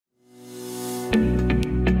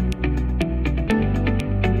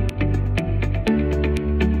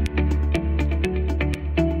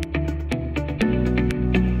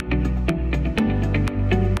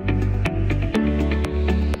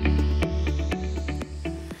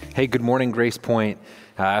Hey, good morning, Grace Point.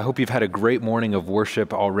 I hope you've had a great morning of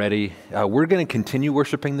worship already. We're going to continue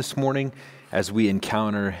worshiping this morning as we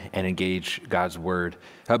encounter and engage God's word.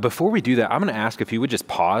 Before we do that, I'm going to ask if you would just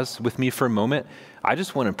pause with me for a moment. I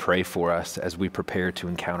just want to pray for us as we prepare to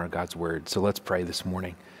encounter God's word. So let's pray this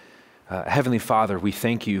morning. Heavenly Father, we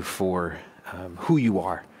thank you for who you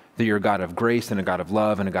are, that you're a God of grace and a God of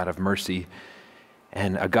love and a God of mercy,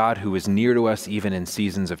 and a God who is near to us even in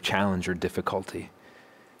seasons of challenge or difficulty.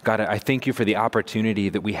 God, I thank you for the opportunity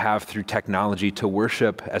that we have through technology to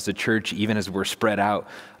worship as a church, even as we're spread out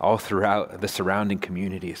all throughout the surrounding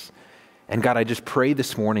communities. And God, I just pray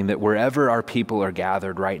this morning that wherever our people are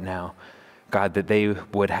gathered right now, God, that they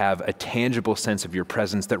would have a tangible sense of your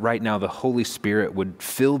presence, that right now the Holy Spirit would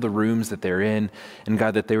fill the rooms that they're in, and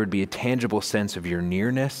God, that there would be a tangible sense of your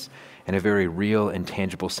nearness and a very real and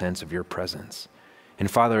tangible sense of your presence. And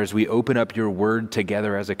Father, as we open up your word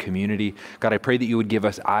together as a community, God, I pray that you would give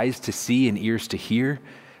us eyes to see and ears to hear,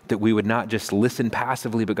 that we would not just listen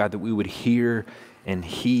passively, but God, that we would hear and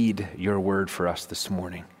heed your word for us this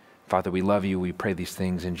morning. Father, we love you. We pray these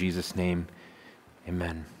things in Jesus' name.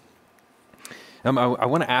 Amen. I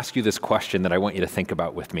want to ask you this question that I want you to think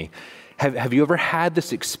about with me. Have you ever had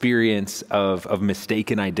this experience of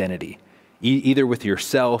mistaken identity, either with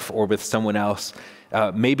yourself or with someone else?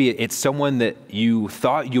 Maybe it's someone that you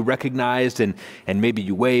thought you recognized and maybe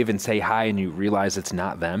you wave and say hi and you realize it's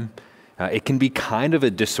not them. It can be kind of a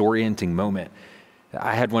disorienting moment.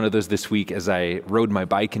 I had one of those this week as I rode my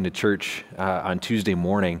bike into church on Tuesday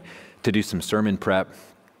morning to do some sermon prep.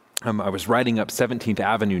 I was riding up 17th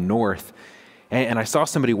Avenue North and I saw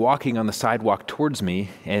somebody walking on the sidewalk towards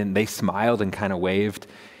me and they smiled and kind of waved.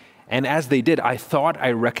 And as they did, I thought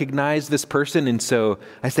I recognized this person. And so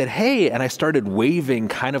I said, hey, and I started waving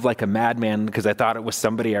kind of like a madman because I thought it was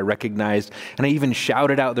somebody I recognized. And I even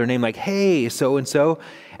shouted out their name like, hey, so-and-so.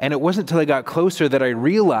 And it wasn't until I got closer that I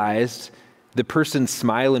realized the person's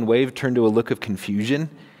smile and wave turned to a look of confusion.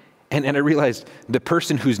 And I realized the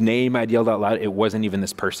person whose name I'd yelled out loud, it wasn't even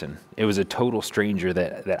this person. It was a total stranger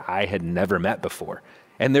that I had never met before.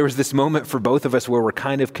 And there was this moment for both of us where we're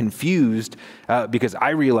kind of confused because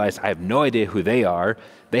I realized I have no idea who they are.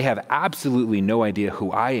 They have absolutely no idea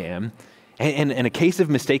who I am. And a case of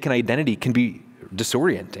mistaken identity can be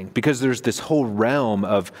disorienting because there's this whole realm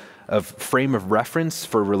of frame of reference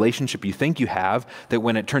for a relationship you think you have that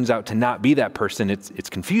when it turns out to not be that person, it's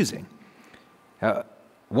confusing.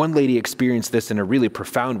 One lady experienced this in a really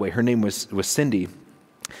profound way. Her name was Cindy.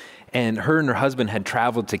 And her husband had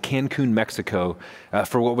traveled to Cancun, Mexico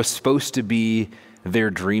for what was supposed to be their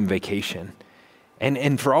dream vacation.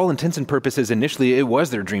 And for all intents and purposes, initially it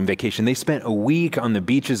was their dream vacation. They spent a week on the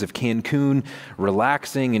beaches of Cancun,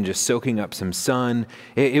 relaxing and just soaking up some sun.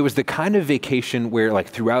 It was the kind of vacation where like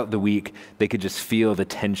throughout the week, they could just feel the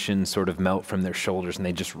tension sort of melt from their shoulders and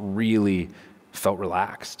they just really felt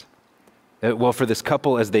relaxed. Well, for this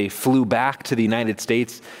couple, as they flew back to the United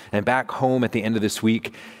States and back home at the end of this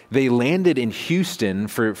week, they landed in Houston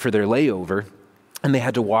for their layover, and they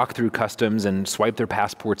had to walk through customs and swipe their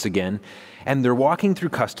passports again. And they're walking through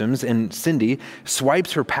customs, and Cindy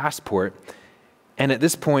swipes her passport. And at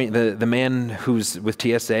this point, the man who's with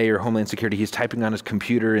TSA or Homeland Security, he's typing on his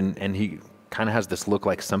computer, and he kind of has this look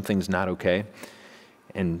like something's not okay.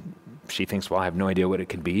 And she thinks, well, I have no idea what it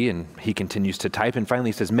could be. And he continues to type and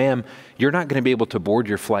finally says, ma'am, you're not going to be able to board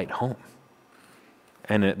your flight home.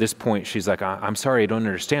 And at this point, she's like, I'm sorry, I don't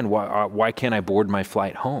understand. Why can't I board my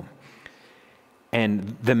flight home?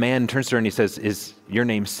 And the man turns to her and he says, is your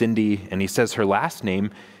name Cindy? And he says her last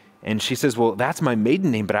name. And she says, well, that's my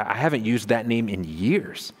maiden name, but I haven't used that name in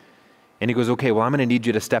years. And he goes, okay, well, I'm going to need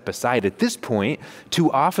you to step aside. At this point,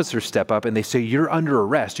 two officers step up and they say, you're under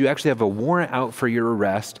arrest. You actually have a warrant out for your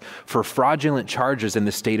arrest for fraudulent charges in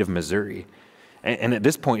the state of Missouri. And at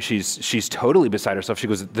this point, she's totally beside herself. She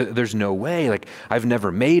goes, there's no way. Like, I've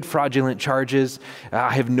never made fraudulent charges.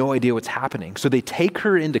 I have no idea what's happening. So they take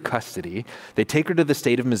her into custody. They take her to the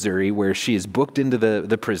state of Missouri where she is booked into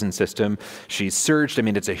the prison system. She's searched. I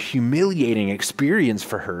mean, it's a humiliating experience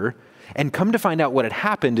for her. And come to find out what had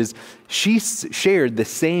happened is she shared the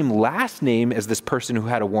same last name as this person who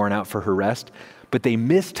had a warrant out for her arrest, but they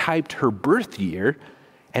mistyped her birth year,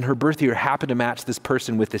 and her birth year happened to match this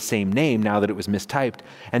person with the same name now that it was mistyped.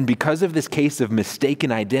 And because of this case of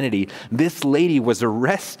mistaken identity, this lady was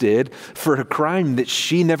arrested for a crime that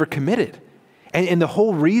she never committed. And the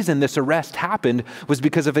whole reason this arrest happened was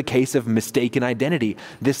because of a case of mistaken identity.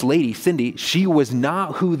 This lady, Cindy, she was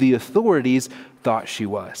not who the authorities thought she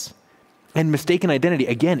was. And mistaken identity,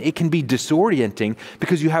 again, it can be disorienting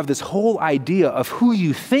because you have this whole idea of who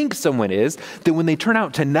you think someone is, that when they turn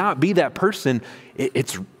out to not be that person,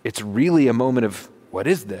 it's really a moment of, what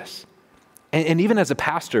is this? And even as a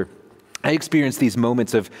pastor, I experience these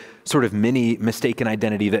moments of sort of mini mistaken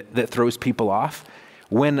identity that throws people off.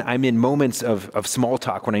 When I'm in moments of small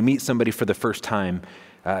talk, when I meet somebody for the first time,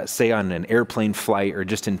 say on an airplane flight or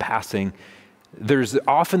just in passing, there's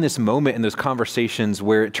often this moment in those conversations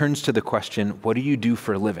where it turns to the question, what do you do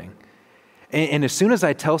for a living? And as soon as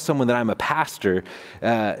I tell someone that I'm a pastor,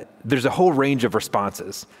 there's a whole range of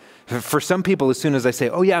responses. For some people, as soon as I say,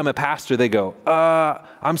 oh yeah, I'm a pastor, they go,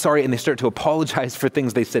 I'm sorry, and they start to apologize for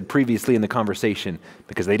things they said previously in the conversation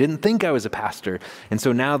because they didn't think I was a pastor. And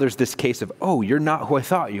so now there's this case of, oh, you're not who I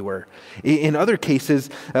thought you were. In other cases,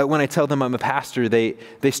 when I tell them I'm a pastor, they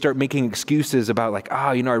start making excuses about like,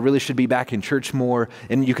 I really should be back in church more.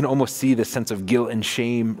 And you can almost see this sense of guilt and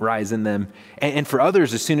shame rise in them. And for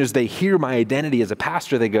others, as soon as they hear my identity as a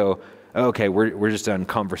pastor, they go, okay, we're just done,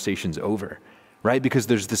 conversation's over. Right? Because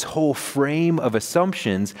there's this whole frame of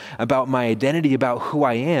assumptions about my identity, about who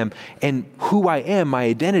I am. And who I am, my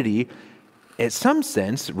identity, in some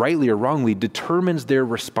sense, rightly or wrongly, determines their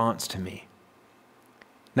response to me.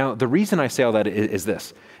 Now, the reason I say all that is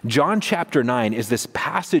this. John chapter 9 is this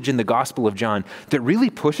passage in the Gospel of John that really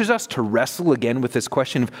pushes us to wrestle again with this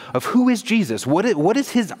question of who is Jesus? What is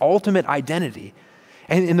his ultimate identity?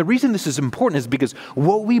 And the reason this is important is because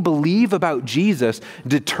what we believe about Jesus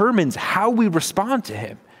determines how we respond to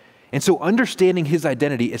him. And so understanding his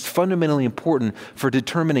identity is fundamentally important for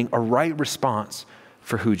determining a right response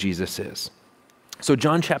for who Jesus is. So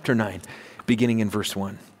John chapter 9, beginning in verse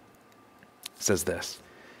 1, says this.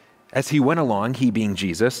 As he went along, he being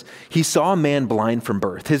Jesus, he saw a man blind from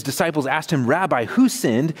birth. His disciples asked him, Rabbi, who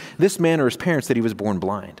sinned, this man or his parents, that he was born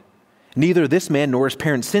blind? Neither this man nor his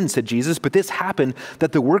parents sinned, said Jesus, but this happened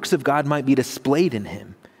that the works of God might be displayed in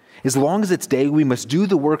him. As long as it's day, we must do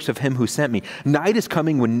the works of him who sent me. Night is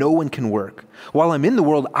coming when no one can work. While I'm in the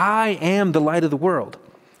world, I am the light of the world.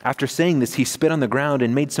 After saying this, he spit on the ground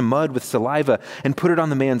and made some mud with saliva and put it on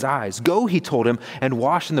the man's eyes. Go, he told him, and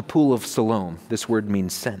wash in the pool of Siloam. This word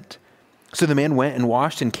means sent. So the man went and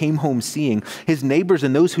washed and came home seeing. His neighbors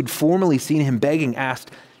and those who'd formerly seen him begging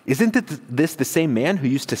asked, Isn't this the same man who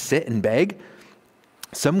used to sit and beg?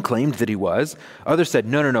 Some claimed that he was. Others said,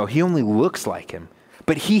 No, he only looks like him.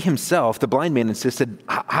 But he himself, the blind man, insisted,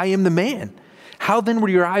 I am the man. How then were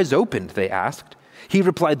your eyes opened? They asked. He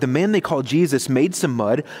replied, the man they called Jesus made some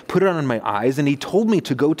mud, put it on my eyes, and he told me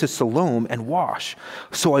to go to Siloam and wash.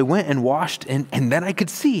 So I went and washed, and then I could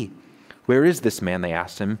see. Where is this man? They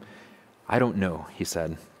asked him. I don't know, he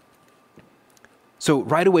said. So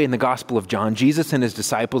right away in the Gospel of John, Jesus and his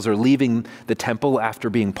disciples are leaving the temple after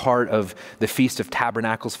being part of the Feast of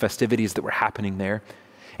Tabernacles festivities that were happening there.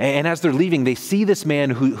 And as they're leaving, they see this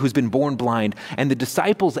man who's been born blind, and the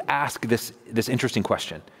disciples ask this interesting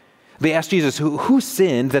question. They ask Jesus, who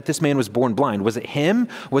sinned that this man was born blind? Was it him?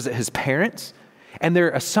 Was it his parents? And their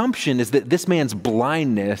assumption is that this man's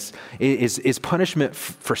blindness is punishment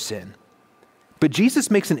for sin. But Jesus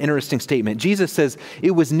makes an interesting statement. Jesus says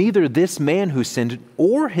it was neither this man who sinned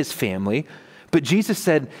or his family, but Jesus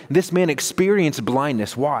said this man experienced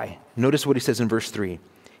blindness. Why? Notice what he says in verse 3.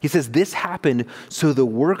 He says, this happened so the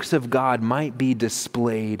works of God might be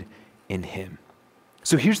displayed in him.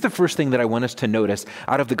 So here's the first thing that I want us to notice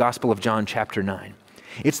out of the Gospel of John chapter 9.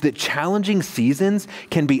 It's that challenging seasons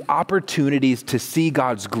can be opportunities to see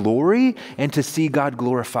God's glory and to see God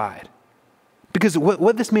glorified. Because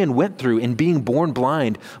what this man went through in being born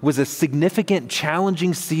blind was a significant,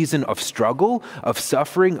 challenging season of struggle, of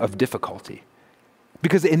suffering, of difficulty.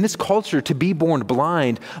 Because in this culture, to be born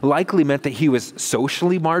blind likely meant that he was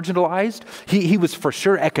socially marginalized. He was for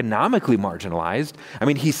sure economically marginalized. I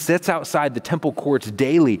mean, he sits outside the temple courts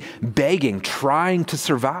daily, begging, trying to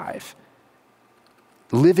survive,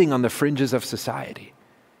 living on the fringes of society.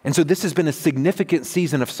 And so this has been a significant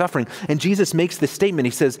season of suffering. And Jesus makes this statement.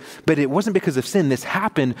 He says, but it wasn't because of sin. This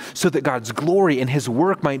happened so that God's glory and his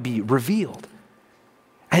work might be revealed.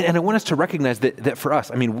 And I want us to recognize that for us,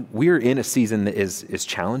 I mean, we're in a season that is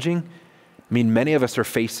challenging. I mean, many of us are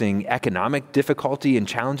facing economic difficulty and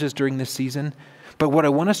challenges during this season. But what I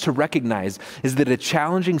want us to recognize is that a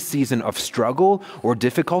challenging season of struggle or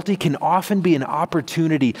difficulty can often be an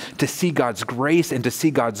opportunity to see God's grace and to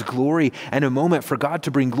see God's glory, and a moment for God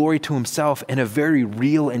to bring glory to himself in a very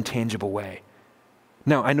real and tangible way.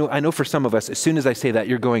 Now, I know for some of us, as soon as I say that,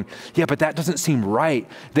 you're going, yeah, but that doesn't seem right,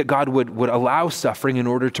 that God would allow suffering in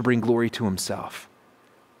order to bring glory to himself.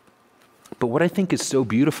 But what I think is so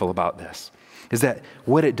beautiful about this is that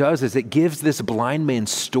what it does is it gives this blind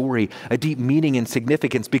man's story a deep meaning and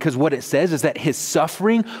significance, because what it says is that his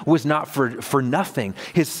suffering was not for nothing.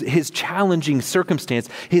 His challenging circumstance,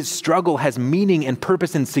 his struggle has meaning and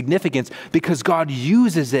purpose and significance because God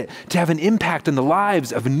uses it to have an impact on the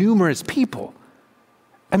lives of numerous people.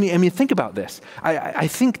 I mean, think about this. I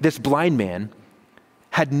think this blind man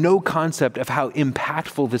had no concept of how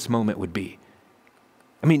impactful this moment would be.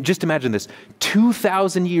 I mean, just imagine this.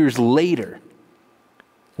 2,000 years later,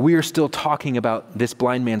 we are still talking about this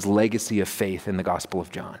blind man's legacy of faith in the Gospel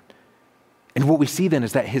of John. And what we see then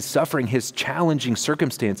is that his suffering, his challenging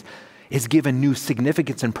circumstance is given new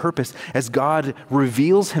significance and purpose as God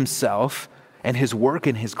reveals himself and his work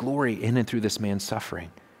and his glory in and through this man's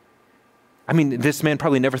suffering. I mean, this man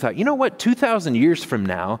probably never thought, you know what, 2,000 years from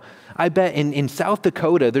now, I bet in South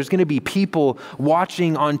Dakota, there's going to be people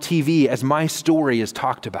watching on TV as my story is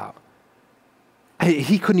talked about.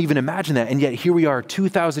 He couldn't even imagine that. And yet here we are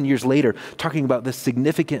 2,000 years later talking about this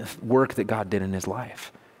significant work that God did in his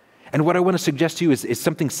life. And what I want to suggest to you is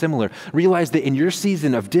something similar. Realize that in your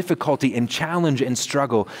season of difficulty and challenge and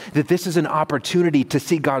struggle, that this is an opportunity to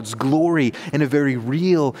see God's glory in a very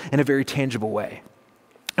real and a very tangible way.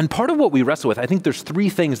 And part of what we wrestle with, I think there's three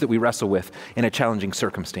things that we wrestle with in a challenging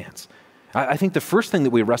circumstance. I think the first thing that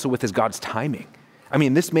we wrestle with is God's timing. I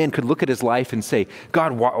mean, this man could look at his life and say,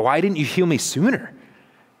 God, why didn't you heal me sooner?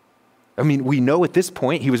 I mean, we know at this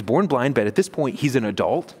point, he was born blind, but at this point, he's an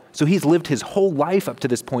adult. So he's lived his whole life up to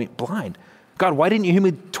this point blind. God, why didn't you heal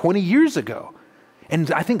me 20 years ago? And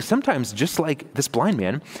I think sometimes, just like this blind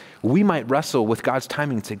man, we might wrestle with God's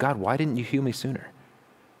timing and say, God, why didn't you heal me sooner?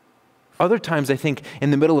 Other times, I think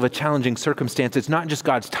in the middle of a challenging circumstance, it's not just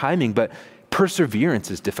God's timing, but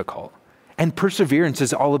perseverance is difficult. And perseverance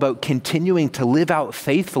is all about continuing to live out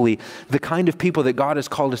faithfully the kind of people that God has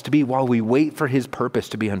called us to be while we wait for his purpose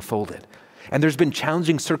to be unfolded. And there's been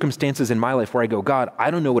challenging circumstances in my life where I go, God,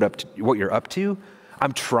 I don't know what you're up to.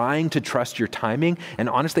 I'm trying to trust your timing. And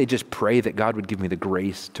honestly, I just pray that God would give me the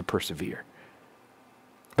grace to persevere.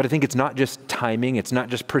 But I think it's not just timing, it's not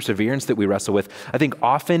just perseverance that we wrestle with. I think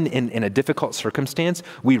often in a difficult circumstance,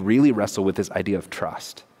 we really wrestle with this idea of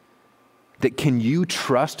trust. That can you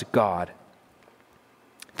trust God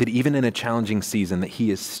that even in a challenging season, that he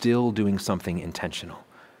is still doing something intentional?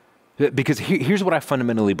 Because here's what I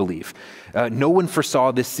fundamentally believe. No one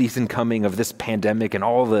foresaw this season coming of this pandemic and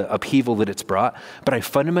all the upheaval that it's brought, but I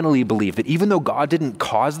fundamentally believe that even though God didn't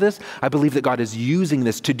cause this, I believe that God is using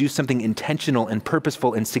this to do something intentional and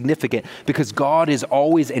purposeful and significant, because God is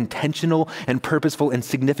always intentional and purposeful and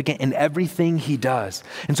significant in everything he does.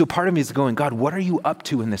 And so part of me is going, God, what are you up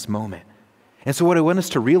to in this moment? And so what I want us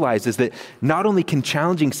to realize is that not only can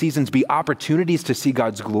challenging seasons be opportunities to see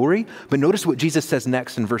God's glory, but notice what Jesus says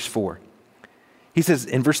next in verse 4. He says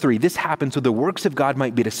in verse 3, this happened so the works of God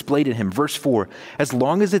might be displayed in him. Verse 4, as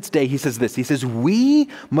long as it's day, he says this, he says, we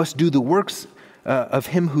must do the works of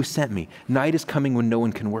him who sent me. Night is coming when no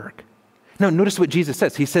one can work. Now notice what Jesus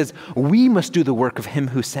says. He says, we must do the work of him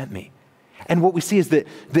who sent me. And what we see is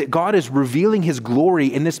that God is revealing his glory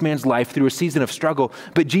in this man's life through a season of struggle.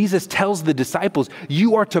 But Jesus tells the disciples,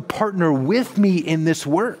 you are to partner with me in this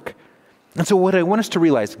work. And so what I want us to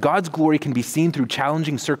realize, God's glory can be seen through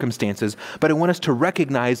challenging circumstances, but I want us to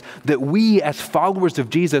recognize that we as followers of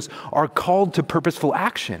Jesus are called to purposeful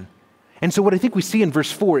action. And so what I think we see in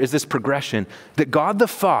verse 4 is this progression, that God the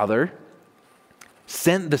Father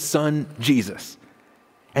sent the Son Jesus.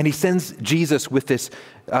 And he sends Jesus with this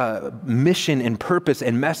mission and purpose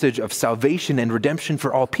and message of salvation and redemption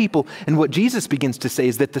for all people. And what Jesus begins to say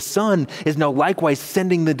is that the Son is now likewise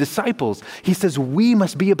sending the disciples. He says, we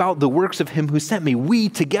must be about the works of him who sent me. We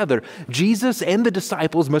together, Jesus and the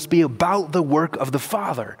disciples, must be about the work of the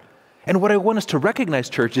Father. And what I want us to recognize,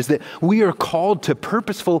 church, is that we are called to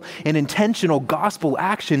purposeful and intentional gospel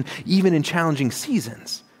action even in challenging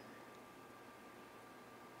seasons.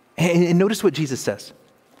 And notice what Jesus says.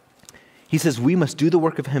 He says, we must do the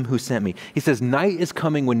work of him who sent me. He says, night is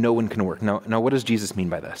coming when no one can work. Now, what does Jesus mean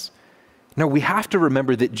by this? Now, we have to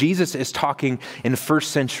remember that Jesus is talking in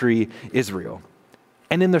first century Israel.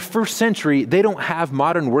 And in the first century, they don't have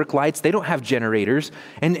modern work lights. They don't have generators.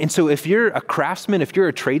 And so if you're a craftsman, if you're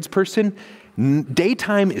a tradesperson,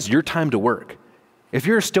 daytime is your time to work. If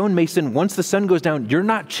you're a stonemason, once the sun goes down, you're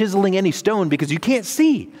not chiseling any stone because you can't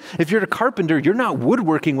see. If you're a carpenter, you're not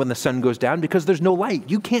woodworking when the sun goes down because there's no light.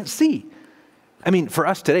 You can't see. I mean, for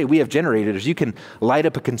us today, we have generators. You can light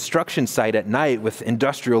up a construction site at night with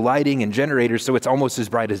industrial lighting and generators so it's almost as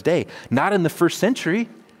bright as day. Not in the first century.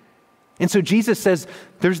 And so Jesus says,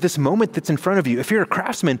 there's this moment that's in front of you. If you're a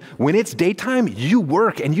craftsman, when it's daytime, you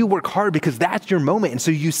work and you work hard because that's your moment. And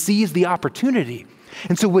so you seize the opportunity.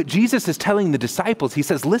 And so what Jesus is telling the disciples, he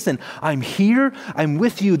says, listen, I'm here, I'm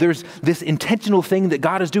with you. There's this intentional thing that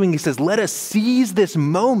God is doing. He says, let us seize this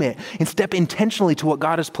moment and step intentionally to what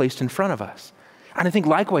God has placed in front of us. And I think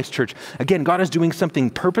likewise, church, again, God is doing something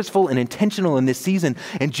purposeful and intentional in this season.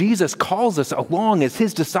 And Jesus calls us along as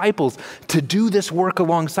his disciples to do this work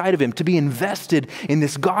alongside of him, to be invested in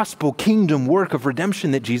this gospel kingdom work of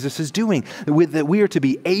redemption that Jesus is doing, that we are to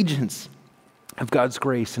be agents of God's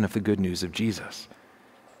grace and of the good news of Jesus.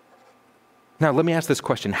 Now, let me ask this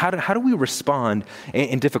question. How do we respond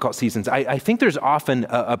in difficult seasons? I think there's often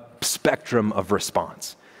a spectrum of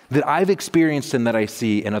response that I've experienced and that I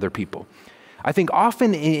see in other people. I think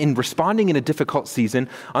often in responding in a difficult season,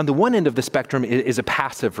 on the one end of the spectrum is a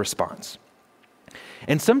passive response.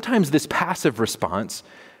 And sometimes this passive response,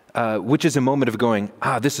 which is a moment of going,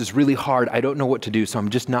 this is really hard, I don't know what to do, so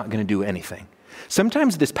I'm just not going to do anything.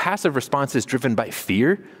 Sometimes this passive response is driven by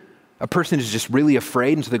fear. A person is just really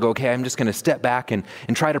afraid, and so they go, okay, I'm just going to step back and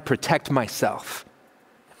try to protect myself.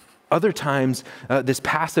 Other times, this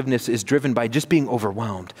passiveness is driven by just being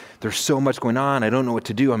overwhelmed. There's so much going on. I don't know what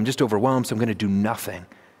to do. I'm just overwhelmed, so I'm going to do nothing.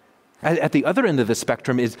 At the other end of the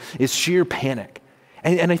spectrum is sheer panic.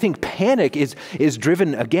 And I think panic is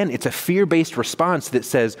driven, again, it's a fear-based response that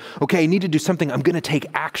says, okay, I need to do something. I'm going to take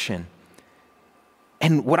action.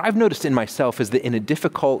 And what I've noticed in myself is that in a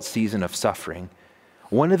difficult season of suffering,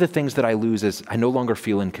 one of the things that I lose is I no longer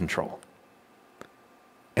feel in control.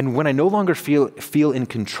 And when I no longer feel in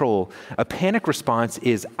control, a panic response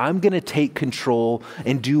is I'm going to take control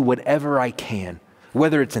and do whatever I can,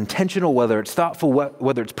 whether it's intentional, whether it's thoughtful,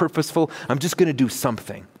 whether it's purposeful, I'm just going to do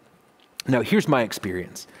something. Now, here's my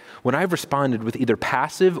experience. When I've responded with either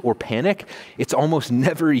passive or panic, it's almost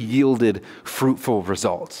never yielded fruitful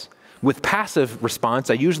results. With passive response,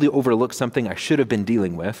 I usually overlook something I should have been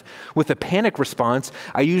dealing with. With a panic response,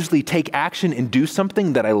 I usually take action and do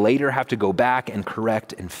something that I later have to go back and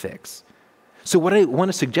correct and fix. So what I want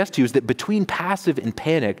to suggest to you is that between passive and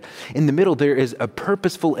panic, in the middle, there is a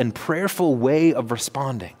purposeful and prayerful way of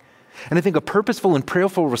responding. And I think a purposeful and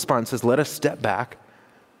prayerful response is let us step back,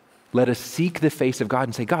 let us seek the face of God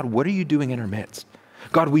and say, God, what are you doing in our midst?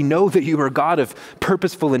 God, we know that you are a God of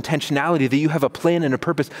purposeful intentionality, that you have a plan and a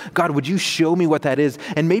purpose. God, would you show me what that is?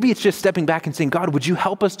 And maybe it's just stepping back and saying, God, would you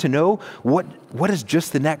help us to know what is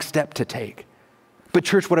just the next step to take? But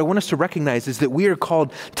church, what I want us to recognize is that we are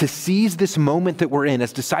called to seize this moment that we're in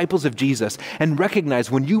as disciples of Jesus and recognize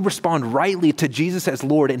when you respond rightly to Jesus as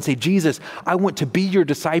Lord and say, Jesus, I want to be your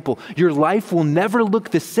disciple. Your life will never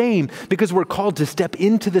look the same because we're called to step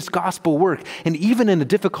into this gospel work. And even in a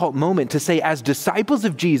difficult moment to say, as disciples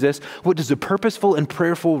of Jesus, what does a purposeful and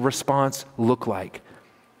prayerful response look like?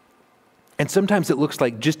 And sometimes it looks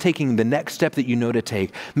like just taking the next step that you know to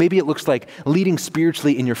take. Maybe it looks like leading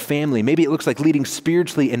spiritually in your family. Maybe it looks like leading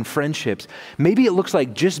spiritually in friendships. Maybe it looks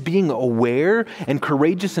like just being aware and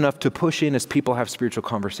courageous enough to push in as people have spiritual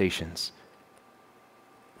conversations.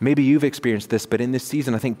 Maybe you've experienced this, but in this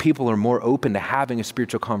season, I think people are more open to having a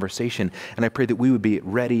spiritual conversation. And I pray that we would be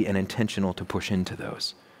ready and intentional to push into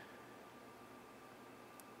those.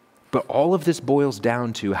 But all of this boils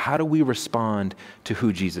down to how do we respond to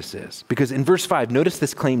who Jesus is? Because in verse 5, notice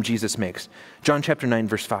this claim Jesus makes. John chapter 9,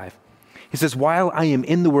 verse 5. He says, while I am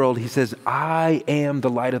in the world, he says, I am the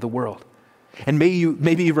light of the world. And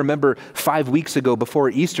maybe you remember 5 weeks ago before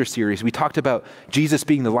our Easter series, we talked about Jesus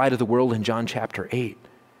being the light of the world in John chapter 8.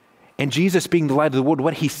 And Jesus being the light of the world,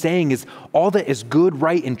 what he's saying is all that is good,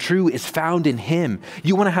 right, and true is found in him.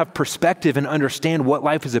 You want to have perspective and understand what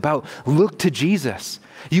life is about, look to Jesus.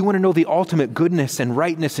 You want to know the ultimate goodness and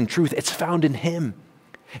rightness and truth, it's found in him.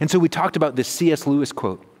 And so we talked about this C.S. Lewis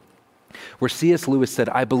quote, where C.S. Lewis said,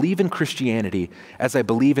 I believe in Christianity as I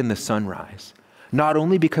believe in the sunrise, not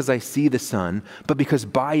only because I see the sun, but because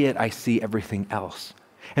by it I see everything else.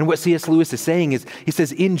 And what C.S. Lewis is saying is, he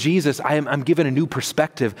says, in Jesus, I'm given a new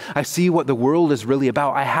perspective. I see what the world is really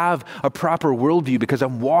about. I have a proper worldview because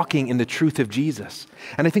I'm walking in the truth of Jesus.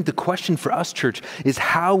 And I think the question for us, church, is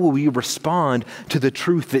how will we respond to the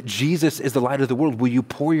truth that Jesus is the light of the world? Will you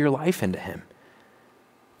pour your life into him?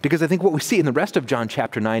 Because I think what we see in the rest of John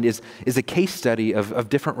chapter 9 is a case study of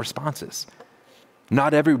different responses.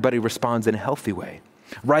 Not everybody responds in a healthy way.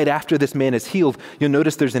 Right after this man is healed, you'll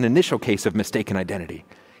notice there's an initial case of mistaken identity.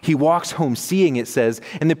 He walks home seeing, it says,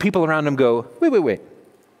 and the people around him go, wait.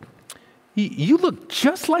 You look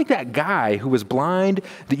just like that guy who was blind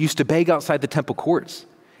that used to beg outside the temple courts.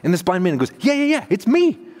 And this blind man goes, yeah, it's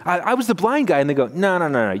me. I was the blind guy. And they go,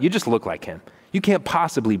 no, you just look like him. You can't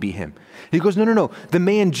possibly be him. He goes, no. The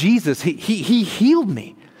man Jesus, he healed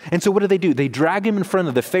me. And so what do? They drag him in front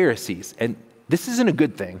of the Pharisees. And this isn't a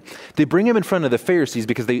good thing. They bring him in front of the Pharisees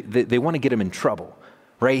because they want to get him in trouble,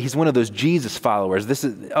 right? He's one of those Jesus followers. This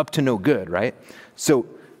is up to no good, right? So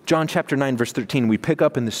John chapter 9, verse 13, we pick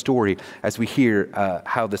up in the story as we hear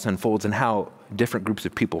how this unfolds and how different groups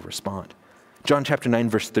of people respond. John chapter 9,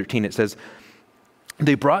 verse 13, it says,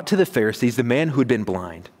 they brought to the Pharisees the man who had been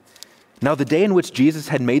blind. Now the day in which Jesus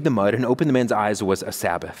had made the mud and opened the man's eyes was a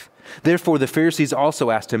Sabbath. Therefore the Pharisees also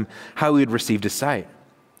asked him how he had received his sight.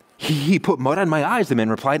 He put mud on my eyes, the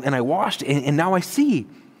man replied, and I washed, and now I see.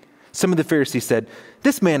 Some of the Pharisees said,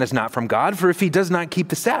 this man is not from God, for if he does not keep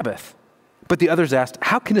the Sabbath. But the others asked,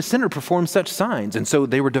 how can a sinner perform such signs? And so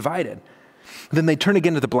they were divided. Then they turned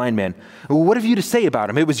again to the blind man. Well, what have you to say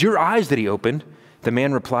about him? It was your eyes that he opened. The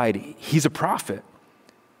man replied, he's a prophet.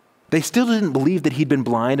 They still didn't believe that he'd been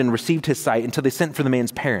blind and received his sight until they sent for the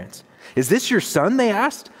man's parents. Is this your son, they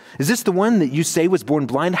asked? Is this the one that you say was born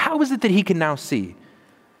blind? How is it that he can now see?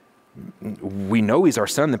 We know he's our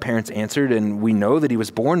son, the parents answered, and we know that he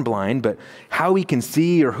was born blind, but how he can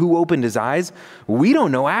see or who opened his eyes, we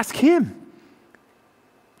don't know. Ask him.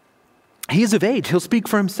 He is of age. He'll speak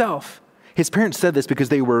for himself. His parents said this because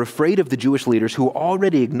they were afraid of the Jewish leaders who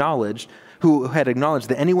had acknowledged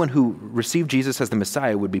that anyone who received Jesus as the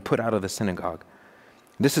Messiah would be put out of the synagogue.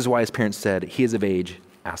 This is why his parents said, he is of age,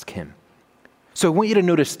 ask him. So I want you to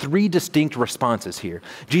notice three distinct responses here.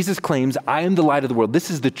 Jesus claims, I am the light of the world. This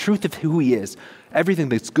is the truth of who he is. Everything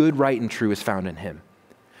that's good, right, and true is found in him.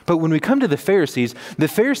 But when we come to the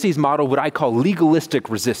Pharisees model what I call legalistic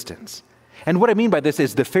resistance. And what I mean by this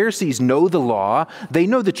is the Pharisees know the law, they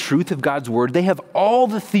know the truth of God's word, they have all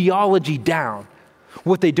the theology down.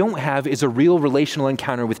 What they don't have is a real relational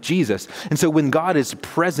encounter with Jesus. And so when God is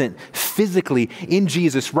present physically in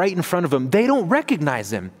Jesus right in front of them, they don't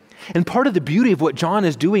recognize him. And part of the beauty of what John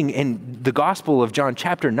is doing in the Gospel of John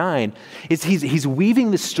chapter 9 is he's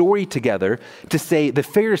weaving the story together to say the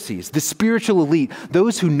Pharisees, the spiritual elite,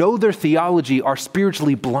 those who know their theology are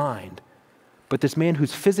spiritually blind. But this man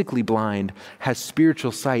who's physically blind has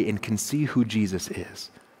spiritual sight and can see who Jesus is.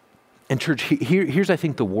 And church, here's I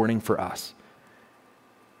think the warning for us.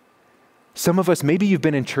 Some of us, maybe you've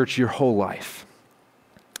been in church your whole life.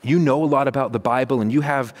 You know a lot about the Bible and you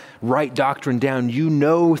have right doctrine down. You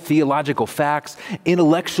know theological facts.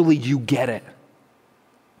 Intellectually, you get it.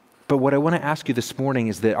 But what I want to ask you this morning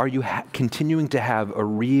is that are you continuing to have a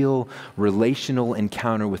real relational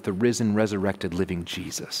encounter with the risen, resurrected, living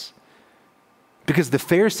Jesus? Because the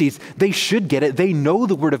Pharisees, they should get it. They know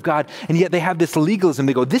the word of God, and yet they have this legalism.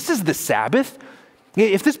 They go, this is the Sabbath?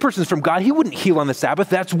 If this person's from God, he wouldn't heal on the Sabbath.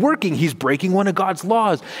 That's working. He's breaking one of God's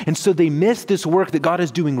laws. And so they miss this work that God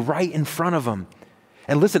is doing right in front of them.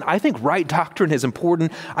 And listen, I think right doctrine is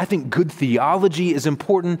important. I think good theology is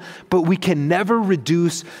important, but we can never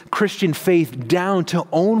reduce Christian faith down to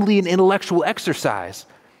only an intellectual exercise.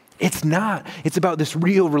 It's not. It's about this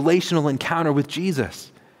real relational encounter with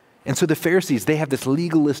Jesus. And so the Pharisees, they have this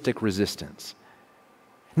legalistic resistance.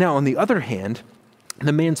 Now, on the other hand,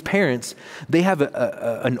 the man's parents, they have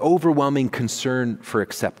an overwhelming concern for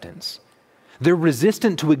acceptance. They're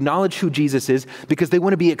resistant to acknowledge who Jesus is because they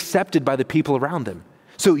want to be accepted by the people around them.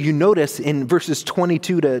 So you notice in verses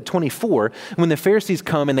 22 to 24, when the Pharisees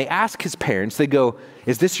come and they ask his parents, they go,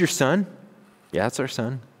 is this your son? Yeah, it's our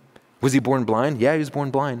son. Was he born blind? Yeah, he was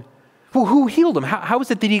born blind. Well, who healed him? How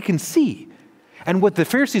is it that he can see? And what the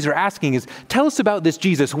Pharisees are asking is, tell us about this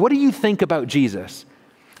Jesus. What do you think about Jesus?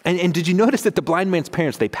 And did you notice that the blind man's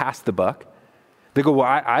parents, they passed the buck? They go,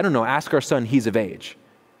 well, I don't know, ask our son, he's of age.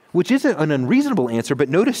 Which isn't an unreasonable answer, but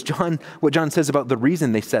notice what John says about the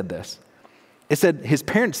reason they said this. It said his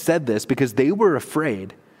parents said this because they were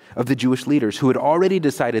afraid of the Jewish leaders who had already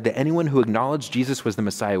decided that anyone who acknowledged Jesus was the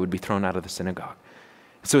Messiah would be thrown out of the synagogue.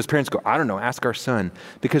 So his parents go, I don't know, ask our son,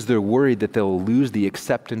 because they're worried that they'll lose the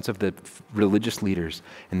acceptance of the religious leaders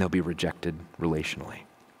and they'll be rejected relationally.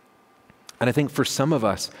 And I think for some of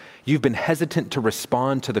us, you've been hesitant to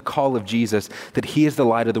respond to the call of Jesus that he is the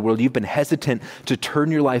light of the world. You've been hesitant to turn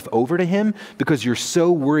your life over to him because you're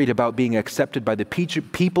so worried about being accepted by the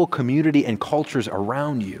people, community, and cultures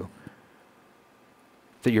around you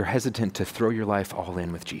that you're hesitant to throw your life all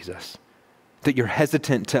in with Jesus. That you're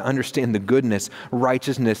hesitant to understand the goodness,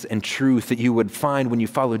 righteousness, and truth that you would find when you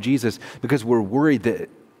follow Jesus because we're worried that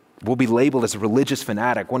we'll be labeled as a religious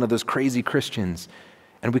fanatic, one of those crazy Christians.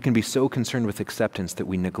 And we can be so concerned with acceptance that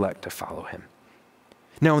we neglect to follow him.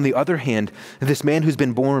 Now, on the other hand, this man who's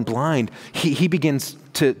been born blind, he begins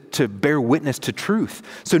to bear witness to truth.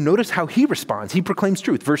 So notice how he responds. He proclaims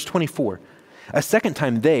truth. Verse 24, A second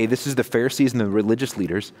time this is the Pharisees and the religious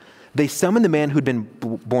leaders, they summon the man who'd been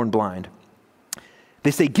born blind.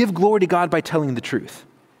 They say, give glory to God by telling the truth.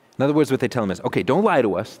 In other words, what they tell him is, okay, don't lie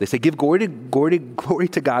to us. They say, give glory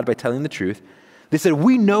to God by telling the truth. They said,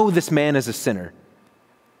 we know this man is a sinner.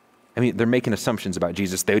 I mean, they're making assumptions about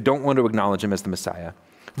Jesus. They don't want to acknowledge him as the Messiah.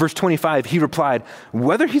 Verse 25, he replied,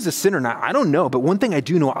 whether he's a sinner or not, I don't know. But one thing I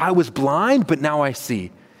do know, I was blind, but now I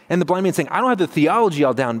see. And the blind man saying, I don't have the theology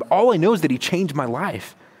all down, but all I know is that he changed my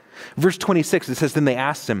life. Verse 26, it says, then they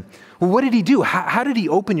asked him, well, what did he do? How did he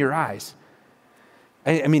open your eyes?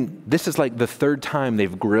 I mean, this is like the third time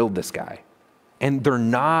they've grilled this guy. And they're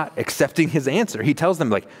not accepting his answer. He tells them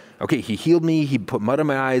like, okay, he healed me. He put mud in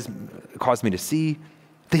my eyes, caused me to see.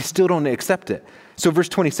 They still don't accept it. So verse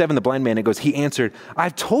 27, the blind man, it goes, he answered,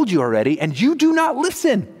 I've told you already, and you do not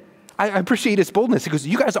listen. I appreciate his boldness. He goes,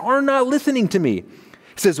 you guys are not listening to me.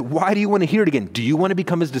 He says, why do you want to hear it again? Do you want to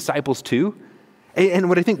become his disciples too? And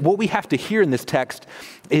what we have to hear in this text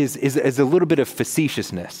is a little bit of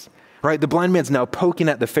facetiousness, right? The blind man's now poking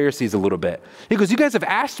at the Pharisees a little bit. He goes, you guys have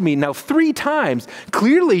asked me now 3 times.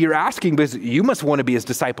 Clearly you're asking because you must want to be his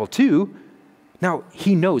disciple too. Now,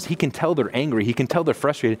 he knows, he can tell they're angry. He can tell they're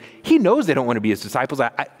frustrated. He knows they don't want to be his disciples. In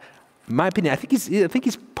my opinion, I think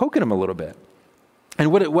he's poking them a little bit.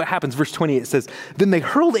 And what happens, verse 28 says, then they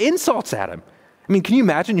hurled insults at him. I mean, can you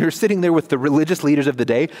imagine you're sitting there with the religious leaders of the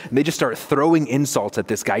day, and they just start throwing insults at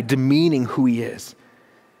this guy, demeaning who he is.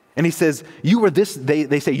 And he says,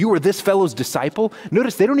 they say, you were this fellow's disciple.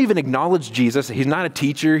 Notice they don't even acknowledge Jesus. He's not a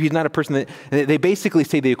teacher. He's not a person they basically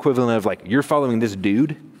say the equivalent of like, you're following this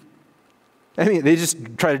dude. I mean, they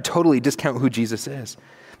just try to totally discount who Jesus is.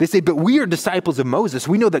 They say, but we are disciples of Moses.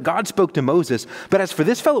 We know that God spoke to Moses. But as for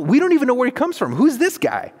this fellow, we don't even know where he comes from. Who's this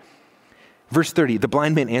guy? Verse 30, the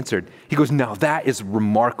blind man answered. He goes, now that is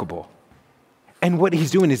remarkable. And what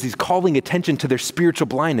he's doing is he's calling attention to their spiritual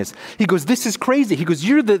blindness. He goes, this is crazy. He goes,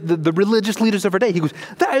 you're the religious leaders of our day. He goes,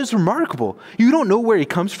 that is remarkable. You don't know where he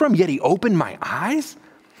comes from, yet he opened my eyes?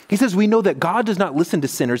 He says, we know that God does not listen to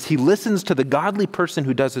sinners. He listens to the godly person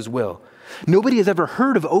who does his will. Nobody has ever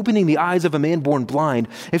heard of opening the eyes of a man born blind.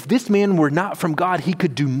 If this man were not from God, he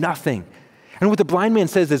could do nothing. And what the blind man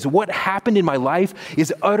says is, what happened in my life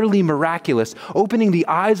is utterly miraculous. Opening the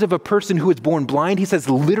eyes of a person who is born blind, he says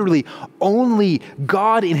literally only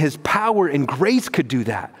God in his power and grace could do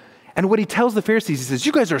that. And what he tells the Pharisees, he says,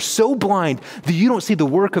 you guys are so blind that you don't see the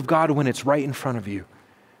work of God when it's right in front of you.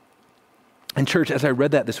 And church, as I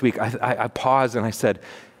read that this week, I paused and I said,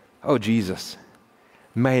 oh, Jesus,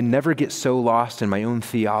 may I never get so lost in my own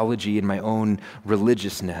theology and my own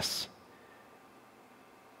religiousness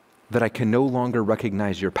that I can no longer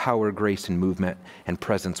recognize your power, grace, and movement and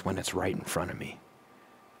presence when it's right in front of me.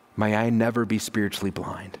 May I never be spiritually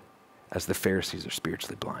blind as the Pharisees are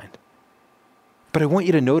spiritually blind. But I want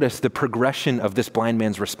you to notice the progression of this blind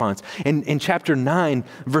man's response. In chapter 9,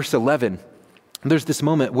 verse 11, there's this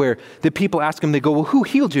moment where the people ask him, they go, well, who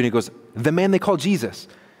healed you? And he goes, the man they call Jesus.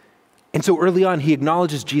 And so early on, he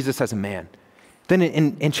acknowledges Jesus as a man. Then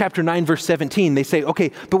in chapter 9, verse 17, they say,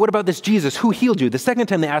 okay, but what about this Jesus? Who healed you? The second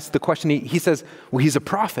time they ask the question, he says, well, he's a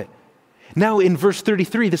prophet. Now in verse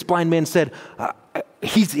 33, this blind man said,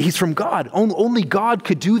 he's from God. Only God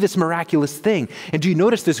could do this miraculous thing. And do you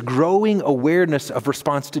notice this growing awareness of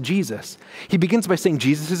response to Jesus? He begins by saying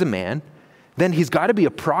Jesus is a man. Then he's got to be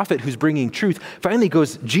a prophet who's bringing truth. Finally he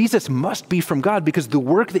goes, Jesus must be from God because the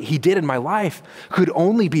work that he did in my life could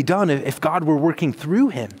only be done if God were working through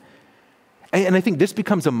him. And I think this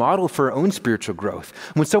becomes a model for our own spiritual growth.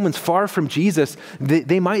 When someone's far from Jesus,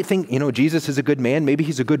 they might think, Jesus is a good man. Maybe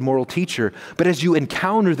he's a good moral teacher. But as you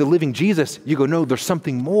encounter the living Jesus, you go, no, there's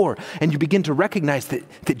something more. And you begin to recognize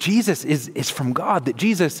that Jesus is from God, that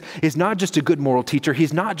Jesus is not just a good moral teacher.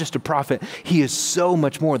 He's not just a prophet. He is so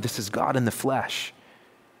much more. This is God in the flesh.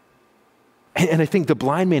 And I think the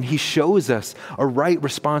blind man, he shows us a right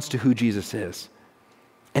response to who Jesus is.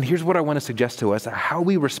 And here's what I want to suggest to us. How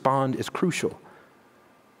we respond is crucial.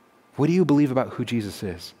 What do you believe about who Jesus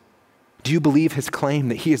is? Do you believe his claim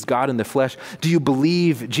that he is God in the flesh? Do you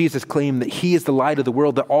believe Jesus' claim that he is the light of the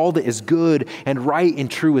world, that all that is good and right and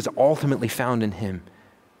true is ultimately found in him?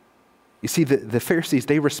 You see, the Pharisees,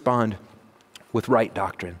 they respond with right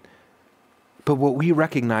doctrine. But what we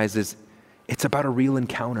recognize is it's about a real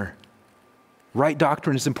encounter. Right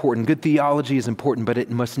doctrine is important. Good theology is important, but it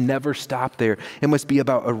must never stop there. It must be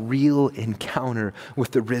about a real encounter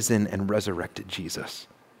with the risen and resurrected Jesus.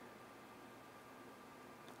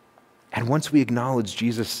 And once we acknowledge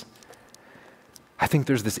Jesus, I think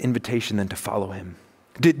there's this invitation then to follow him.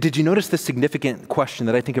 Did you notice the significant question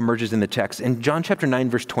that I think emerges in the text? In John chapter 9,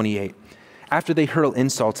 verse 28, after they hurl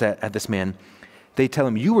insults at this man, they tell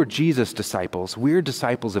him, you are Jesus' disciples. We're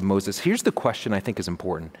disciples of Moses. Here's the question I think is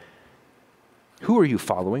important. Who are you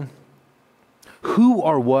following? Who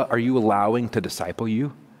or what are you allowing to disciple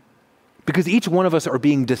you? Because each one of us are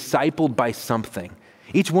being discipled by something.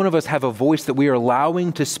 Each one of us have a voice that we are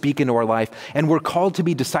allowing to speak into our life, and we're called to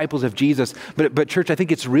be disciples of Jesus. But church, I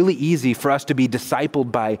think it's really easy for us to be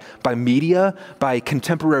discipled by media, by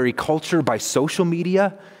contemporary culture, by social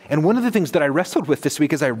media. And one of the things that I wrestled with this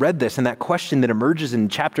week as I read this and that question that emerges in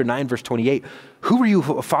chapter 9, verse 28, who are you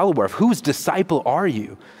a follower of? Whose disciple are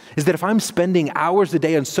you? Is that if I'm spending hours a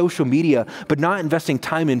day on social media, but not investing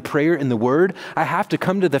time in prayer and the word, I have to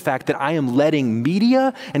come to the fact that I am letting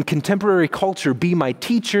media and contemporary culture be my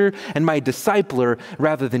teacher and my discipler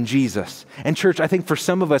rather than Jesus. And church, I think for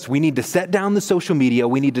some of us, we need to set down the social media.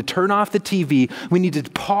 We need to turn off the TV. We need to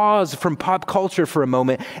pause from pop culture for a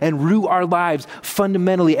moment and root our lives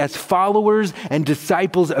fundamentally as followers and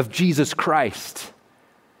disciples of Jesus Christ.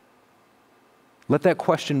 Let that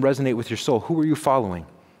question resonate with your soul. Who are you following?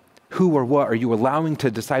 Who or what are you allowing to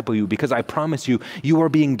disciple you? Because I promise you, you are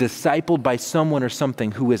being discipled by someone or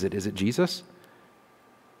something. Who is it? Is it Jesus?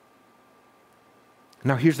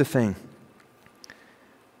 Now, here's the thing.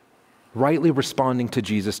 Rightly responding to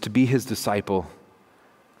Jesus, to be his disciple,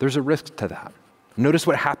 there's a risk to that. Notice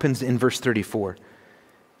what happens in verse 34.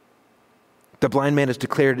 The blind man has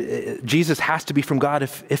declared, Jesus has to be from God.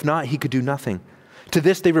 If not, he could do nothing. To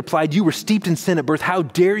this they replied, you were steeped in sin at birth. How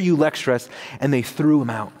dare you lecture us? And they threw him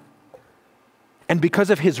out. And because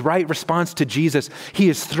of his right response to Jesus, he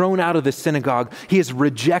is thrown out of the synagogue. He is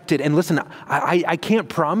rejected. And listen, I can't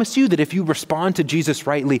promise you that if you respond to Jesus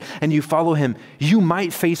rightly and you follow him, you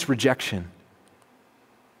might face rejection.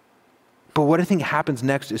 But what I think happens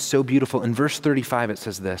next is so beautiful. In verse 35, it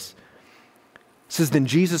says this. It says, then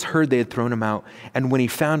Jesus heard they had thrown him out. And when he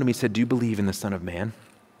found him, he said, do you believe in the Son of Man?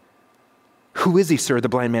 Who is he, sir? The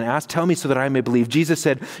blind man asked. Tell me so that I may believe. Jesus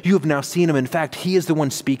said, you have now seen him. In fact, he is the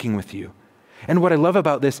one speaking with you. And what I love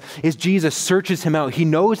about this is Jesus searches him out. He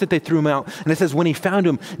knows that they threw him out. And it says when he found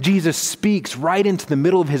him, Jesus speaks right into the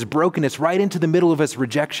middle of his brokenness, right into the middle of his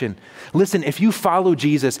rejection. Listen, if you follow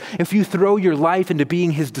Jesus, if you throw your life into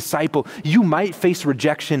being his disciple, you might face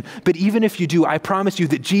rejection. But even if you do, I promise you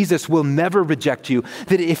that Jesus will never reject you.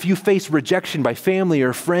 That if you face rejection by family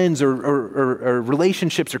or friends or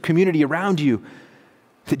relationships or community around you,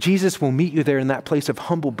 that Jesus will meet you there in that place of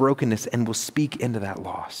humble brokenness and will speak into that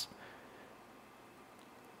loss.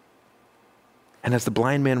 And as the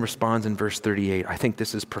blind man responds in verse 38, I think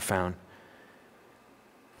this is profound.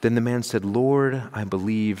 Then the man said, Lord, I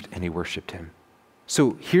believed, and he worshiped him.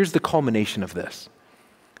 So here's the culmination of this.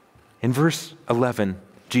 In verse 11,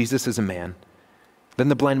 Jesus is a man. Then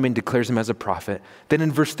the blind man declares him as a prophet. Then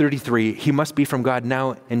in verse 33, he must be from God.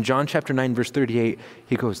 Now in John chapter 9, verse 38,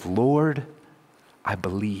 he goes, Lord, I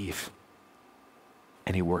believe,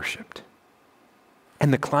 and he worshiped.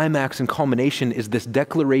 And the climax and culmination is this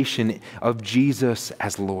declaration of Jesus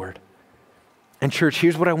as Lord. And church,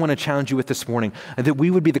 here's what I want to challenge you with this morning, that we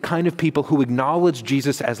would be the kind of people who acknowledge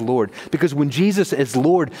Jesus as Lord. Because when Jesus is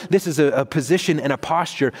Lord, this is a position and a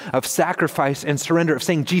posture of sacrifice and surrender, of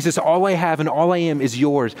saying, Jesus, all I have and all I am is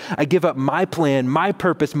yours. I give up my plan, my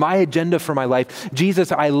purpose, my agenda for my life.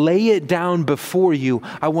 Jesus, I lay it down before you.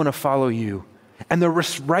 I want to follow you. And the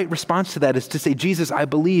right response to that is to say, Jesus, I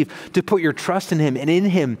believe, to put your trust in him and in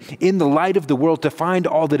him, in the light of the world, to find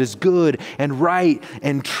all that is good and right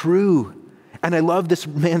and true. And I love this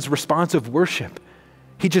man's response of worship.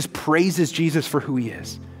 He just praises Jesus for who he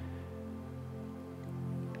is.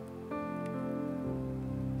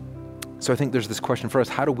 So I think there's this question for us.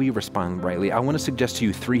 How do we respond rightly? I want to suggest to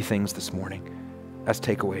you three things this morning as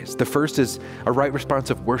takeaways. The first is a right response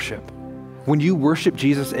of worship. When you worship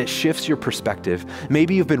Jesus, it shifts your perspective.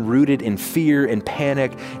 Maybe you've been rooted in fear and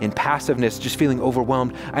panic and passiveness, just feeling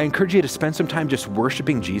overwhelmed. I encourage you to spend some time just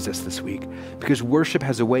worshiping Jesus this week, because worship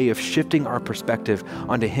has a way of shifting our perspective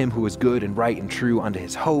onto him who is good and right and true, onto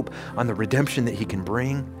his hope, on the redemption that he can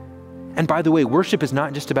bring. And by the way, worship is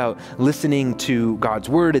not just about listening to God's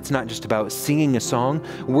word. It's not just about singing a song.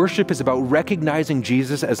 Worship is about recognizing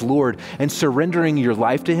Jesus as Lord and surrendering your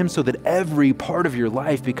life to him so that every part of your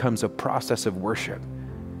life becomes a process of worship.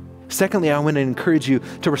 Secondly, I want to encourage you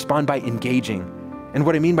to respond by engaging. And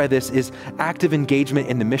what I mean by this is active engagement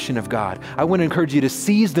in the mission of God. I want to encourage you to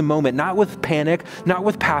seize the moment, not with panic, not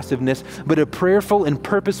with passiveness, but a prayerful and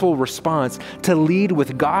purposeful response to lead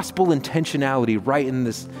with gospel intentionality right in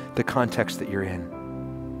the context that you're in.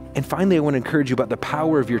 And finally, I want to encourage you about the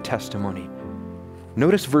power of your testimony.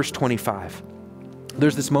 Notice verse 25.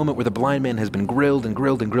 There's this moment where the blind man has been grilled and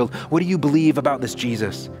grilled and grilled. What do you believe about this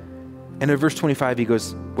Jesus? And in verse 25, he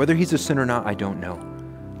goes, whether he's a sinner or not, I don't know.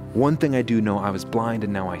 One thing I do know, I was blind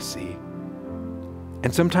and now I see.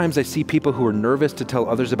 And sometimes I see people who are nervous to tell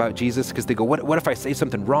others about Jesus because they go, what if I say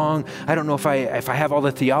something wrong? I don't know if I have all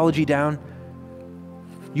the theology down.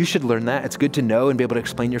 You should learn that. It's good to know and be able to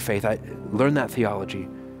explain your faith. Learn that theology.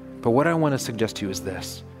 But what I want to suggest to you is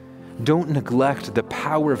this. Don't neglect the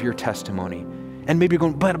power of your testimony. And maybe you're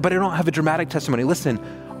going, but I don't have a dramatic testimony. Listen,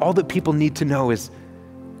 all that people need to know is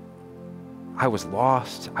I was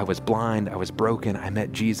lost, I was blind, I was broken, I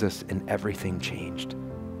met Jesus, and everything changed.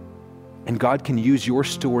 And God can use your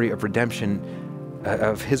story of redemption,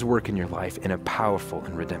 of his work in your life in a powerful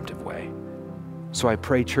and redemptive way. So I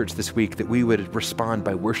pray, church, this week that we would respond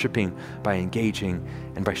by worshiping, by engaging,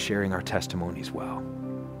 and by sharing our testimonies well.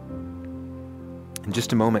 In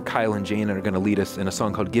just a moment, Kyle and Jane are going to lead us in a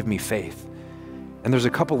song called Give Me Faith. And there's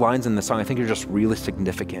a couple lines in the song I think are just really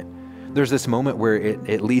significant. There's this moment where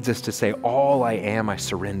it leads us to say, all I am, I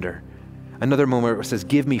surrender. Another moment where it says,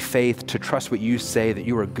 give me faith to trust what you say, that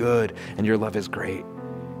you are good and your love is great.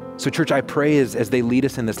 So church, I pray as they lead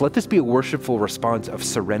us in this, let this be a worshipful response of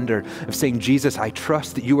surrender, of saying, Jesus, I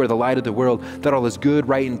trust that you are the light of the world, that all is good,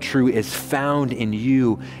 right, and true is found in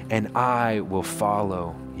you, and I will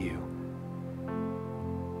follow you.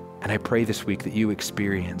 And I pray this week that you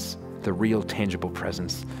experience the real tangible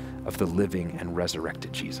presence of the living and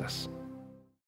resurrected Jesus.